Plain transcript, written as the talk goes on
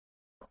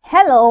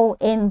Hello,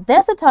 in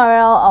this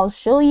tutorial, I'll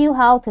show you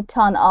how to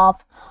turn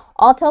off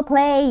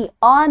autoplay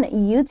on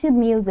YouTube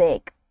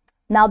Music.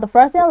 Now, the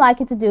first thing I'd like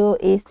you to do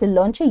is to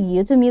launch a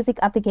YouTube Music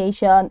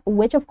application,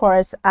 which of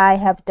course I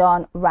have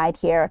done right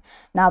here.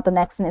 Now, the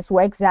next thing is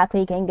where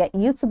exactly you can get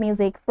YouTube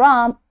Music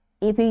from.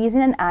 If you're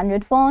using an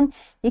Android phone,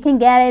 you can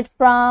get it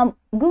from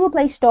Google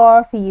Play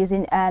Store. If you're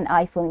using an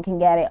iPhone, you can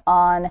get it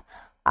on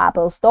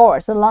Apple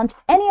Store. So launch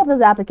any of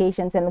those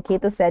applications and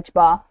locate the search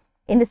bar.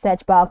 In the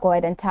search bar, go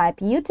ahead and type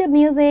YouTube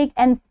Music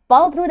and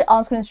follow through the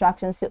on-screen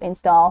instructions to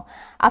install.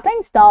 After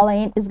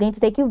installing, it's going to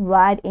take you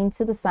right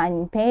into the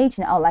sign-in page.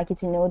 And I'd like you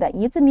to know that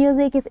YouTube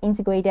Music is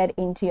integrated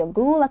into your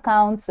Google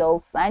account,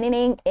 so signing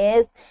in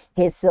is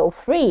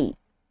hassle-free.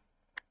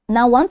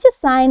 Now, once you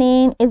sign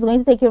in, it's going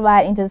to take you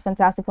right into this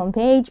fantastic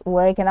homepage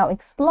where you can now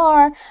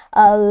explore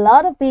a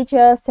lot of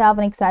features to have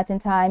an exciting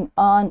time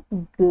on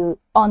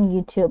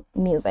YouTube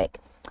Music.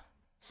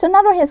 So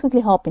now let's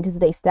quickly hop into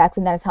today's task,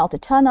 and that is how to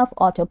turn off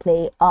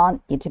autoplay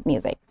on YouTube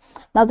Music.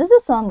 Now, this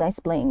is a song that's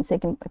playing, so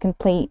I can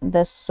play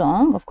this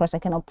song. Of course, I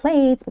cannot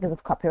play it because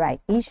of copyright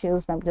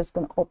issues, but I'm just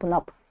going to open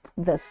up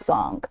the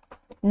song.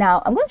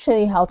 Now, I'm going to show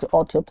you how to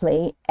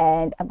autoplay,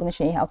 and I'm going to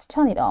show you how to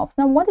turn it off.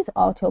 Now, what is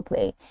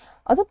autoplay?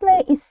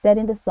 Autoplay is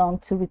setting the song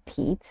to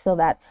repeat so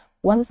that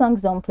once the song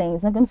is done playing,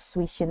 it's not going to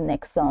switch to the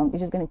next song.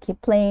 It's just going to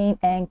keep playing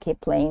and keep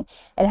playing.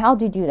 And how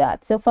do you do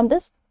that? So from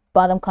this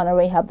bottom corner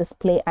where you have this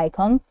play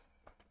icon,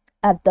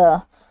 at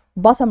the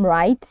bottom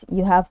right,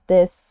 you have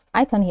this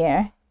icon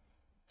here.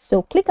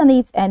 So click on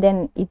it, and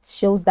then it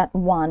shows that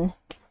one.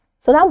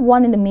 So that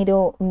one in the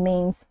middle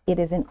means it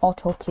is in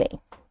autoplay,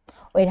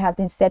 or it has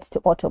been set to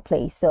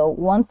autoplay. So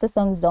once the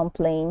song is done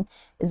playing,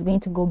 it's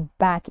going to go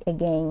back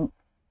again.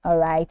 All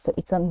right, so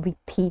it's on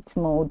repeat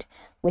mode,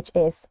 which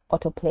is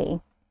autoplay.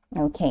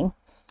 Okay,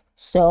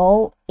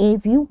 so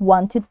if you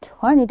want to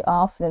turn it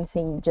off, let's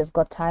say you just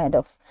got tired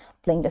of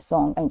playing the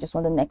song and just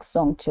want the next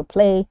song to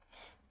play,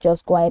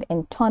 just go ahead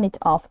and turn it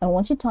off. And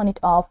once you turn it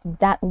off,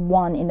 that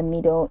one in the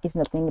middle is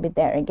not going to be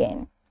there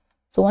again.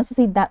 So once you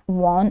see that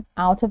one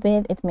out of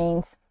it, it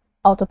means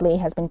autoplay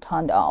has been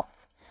turned off.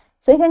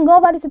 So you can go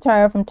about this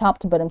tutorial from top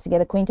to bottom to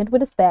get acquainted with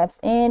the steps,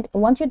 and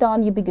once you're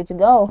done, you'll be good to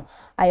go.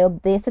 I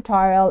hope this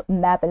tutorial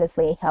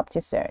marvelously helped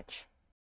you search.